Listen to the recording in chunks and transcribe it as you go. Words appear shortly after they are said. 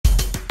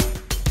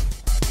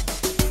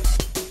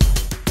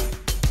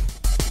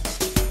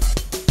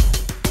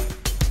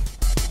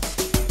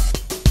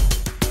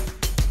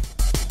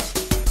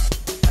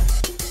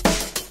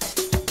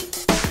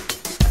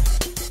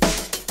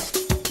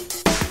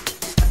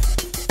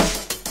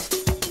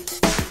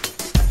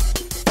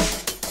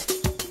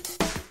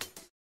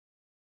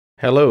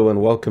Hello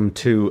and welcome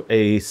to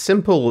a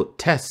simple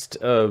test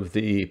of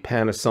the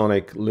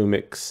Panasonic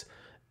Lumix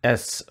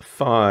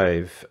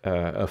S5,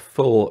 a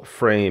full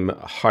frame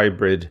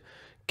hybrid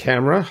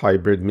camera.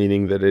 Hybrid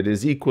meaning that it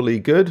is equally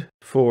good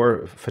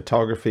for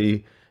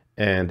photography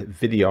and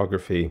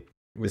videography.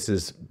 This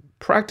is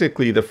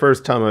practically the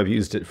first time I've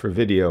used it for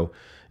video.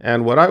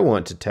 And what I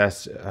want to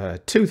test,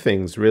 two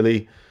things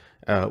really.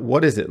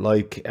 What is it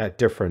like at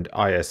different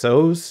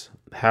ISOs?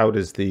 How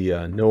does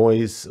the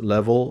noise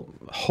level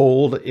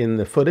hold in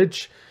the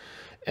footage?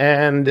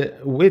 And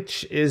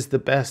which is the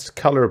best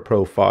color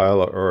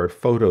profile or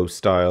photo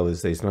style,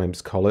 as they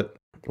sometimes call it?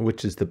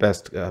 Which is the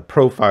best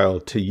profile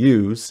to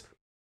use?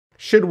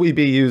 Should we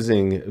be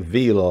using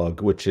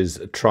Vlog, which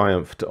is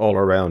triumphed all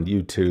around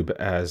YouTube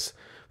as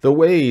the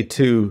way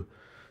to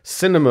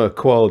cinema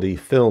quality,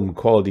 film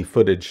quality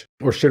footage?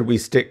 Or should we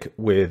stick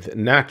with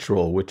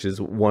natural, which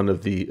is one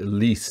of the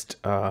least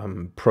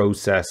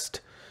processed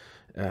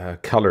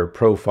color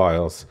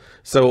profiles?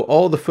 So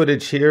all the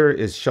footage here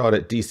is shot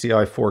at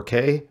DCI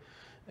 4K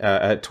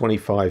at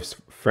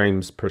 25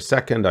 frames per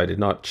second. I did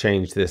not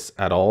change this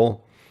at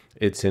all.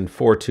 It's in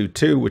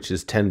 422, which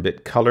is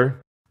 10-bit color,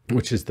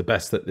 which is the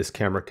best that this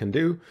camera can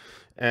do.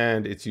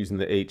 And it's using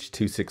the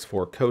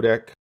H.264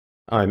 codec.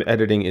 I'm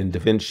editing in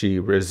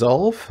DaVinci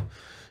Resolve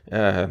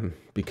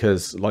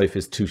because life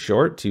is too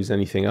short to use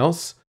anything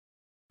else.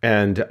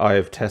 And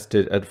I've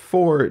tested at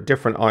 4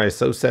 different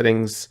ISO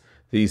settings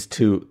these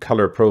two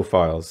color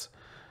profiles.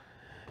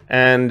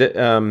 And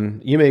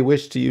you may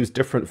wish to use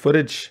different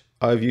footage.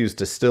 I've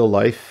used a still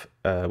life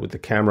with the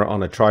camera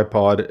on a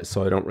tripod,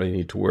 so I don't really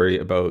need to worry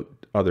about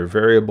other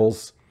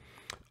variables.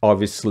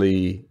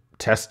 Obviously,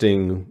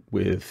 testing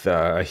with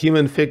a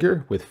human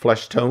figure with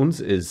flesh tones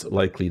is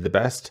likely the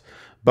best,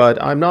 but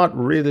I'm not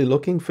really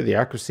looking for the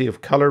accuracy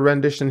of color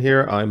rendition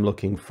here. I'm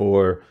looking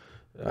for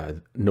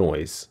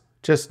noise,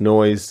 just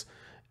noise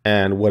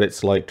and what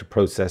it's like to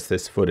process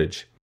this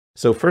footage.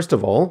 So first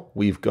of all,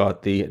 we've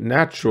got the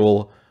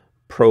natural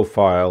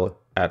profile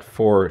at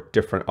 4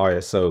 different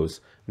ISOs.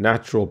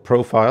 Natural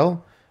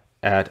profile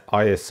at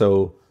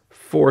ISO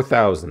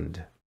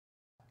 4000.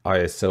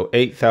 ISO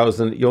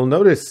 8000. You'll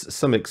notice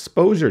some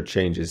exposure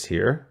changes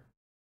here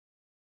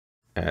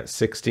at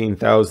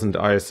 16,000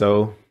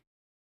 ISO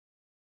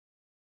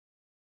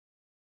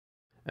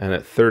and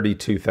at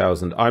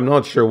 32,000. I'm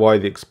not sure why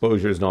the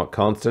exposure is not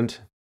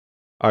constant.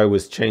 I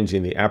was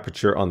changing the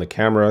aperture on the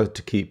camera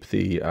to keep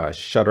the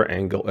shutter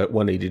angle at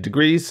 180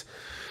 degrees.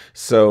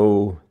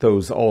 So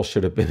those all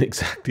should have been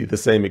exactly the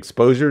same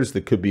exposures.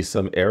 There could be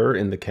some error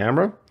in the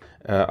camera.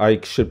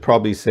 I should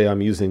probably say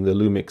I'm using the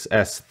Lumix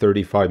S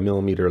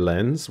 35mm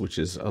lens, which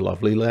is a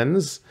lovely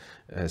lens,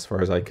 as far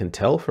as I can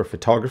tell, for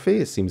photography.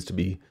 It seems to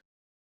be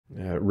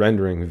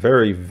rendering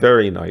very,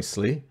 very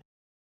nicely.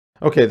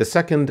 Okay, the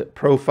second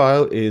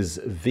profile is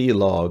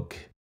Vlog.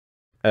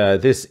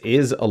 This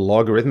is a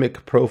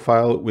logarithmic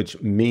profile,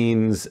 which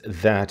means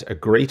that a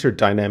greater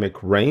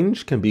dynamic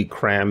range can be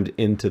crammed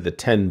into the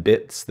 10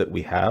 bits that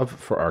we have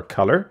for our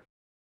color.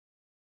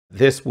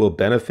 This will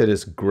benefit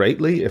us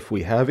greatly if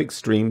we have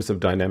extremes of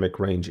dynamic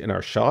range in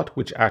our shot,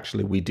 which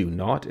actually we do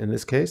not in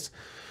this case.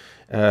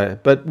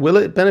 But will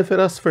it benefit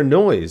us for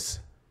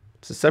noise?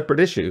 It's a separate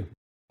issue.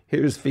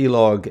 Here's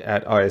Vlog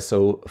at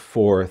ISO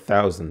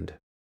 4000.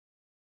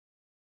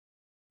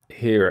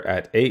 Here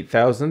at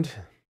 8000.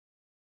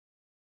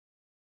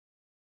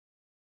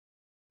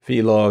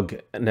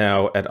 Vlog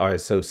now at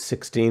ISO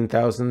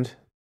 16,000.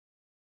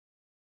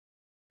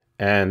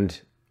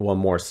 And one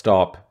more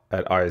stop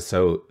at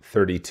ISO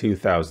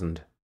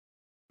 32,000.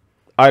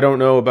 I don't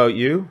know about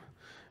you,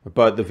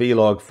 but the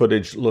Vlog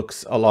footage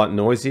looks a lot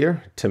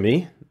noisier to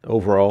me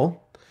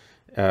overall.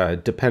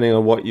 Depending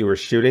on what you were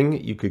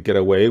shooting, you could get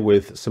away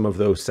with some of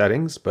those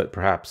settings, but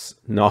perhaps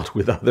not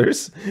with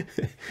others.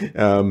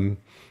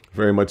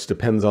 Very much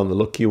depends on the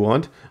look you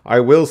want.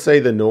 I will say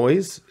the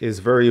noise is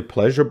very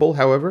pleasurable,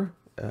 however.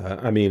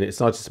 I mean, it's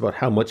not just about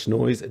how much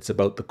noise, it's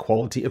about the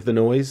quality of the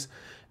noise.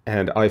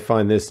 And I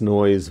find this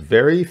noise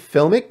very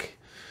filmic.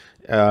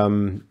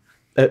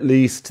 At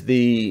least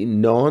the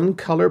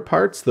non-color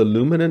parts, the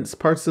luminance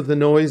parts of the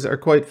noise are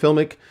quite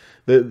filmic.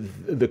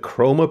 The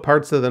chroma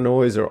parts of the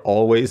noise are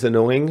always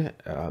annoying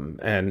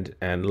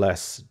and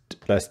less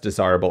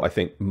desirable. I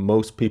think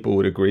most people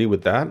would agree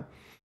with that.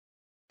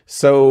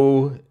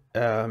 So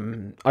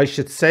I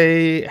should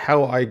say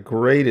how I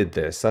graded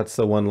this. That's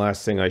the one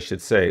last thing I should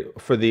say.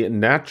 For the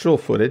natural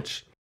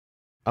footage,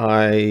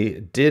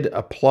 I did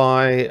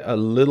apply a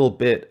little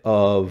bit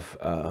of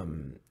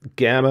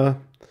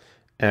gamma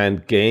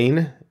and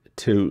gain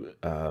to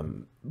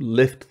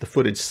lift the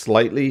footage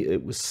slightly.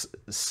 It was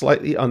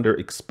slightly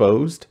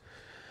underexposed.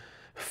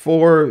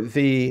 For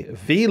the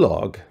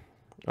Vlog,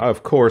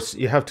 of course,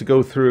 you have to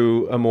go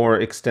through a more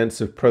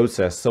extensive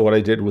process. So what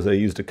I did was I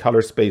used a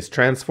color space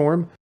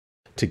transform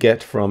to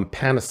get from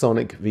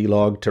Panasonic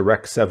Vlog to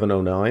Rec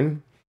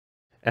 709.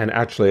 And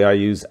actually I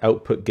use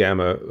output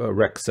gamma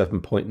Rec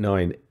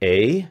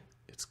 7.9A.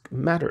 It's a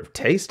matter of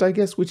taste, I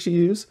guess, which you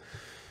use.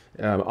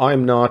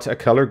 I'm not a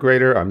color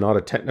grader. I'm not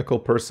a technical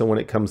person when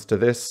it comes to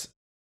this.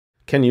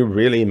 Can you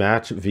really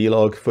match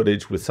vlog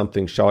footage with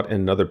something shot in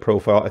another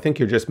profile? I think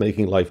you're just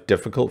making life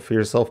difficult for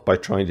yourself by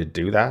trying to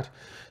do that.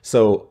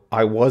 So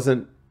I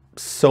wasn't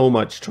so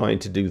much trying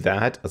to do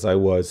that as I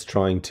was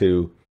trying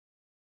to,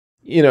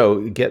 you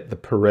know, get the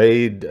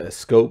parade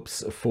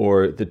scopes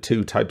for the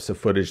two types of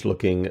footage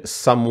looking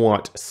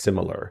somewhat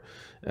similar.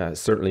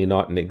 Certainly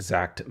not an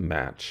exact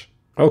match.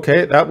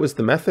 Okay, that was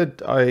the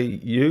method I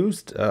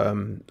used.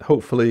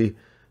 Hopefully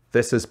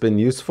this has been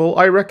useful.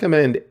 I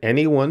recommend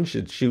anyone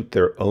should shoot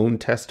their own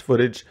test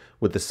footage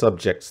with the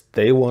subjects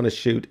they want to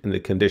shoot in the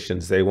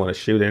conditions they want to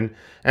shoot in.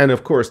 And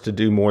of course, to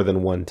do more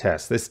than one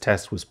test. This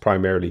test was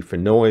primarily for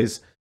noise.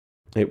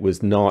 It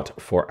was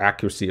not for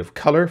accuracy of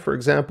color, for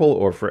example,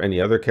 or for any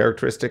other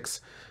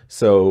characteristics.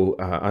 So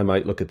I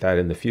might look at that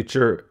in the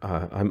future.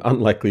 I'm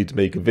unlikely to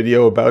make a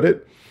video about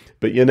it,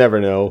 but you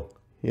never know.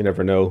 You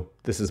never know.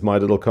 This is my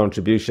little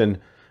contribution.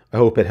 I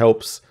hope it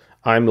helps.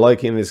 I'm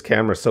liking this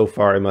camera so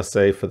far, I must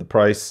say, for the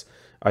price.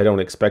 I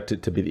don't expect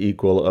it to be the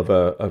equal of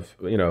a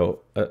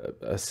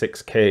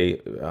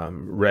 6K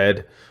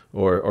red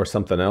or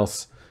something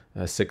else.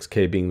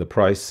 6K being the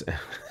price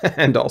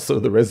and also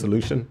the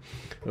resolution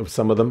of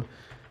some of them.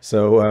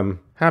 So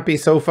happy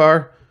so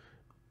far.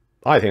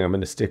 I think I'm going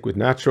to stick with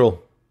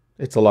natural.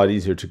 It's a lot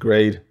easier to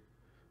grade.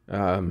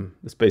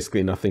 There's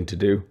basically nothing to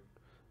do.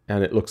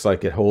 And it looks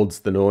like it holds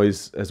the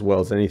noise as well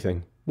as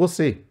anything. We'll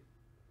see.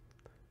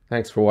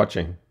 Thanks for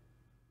watching.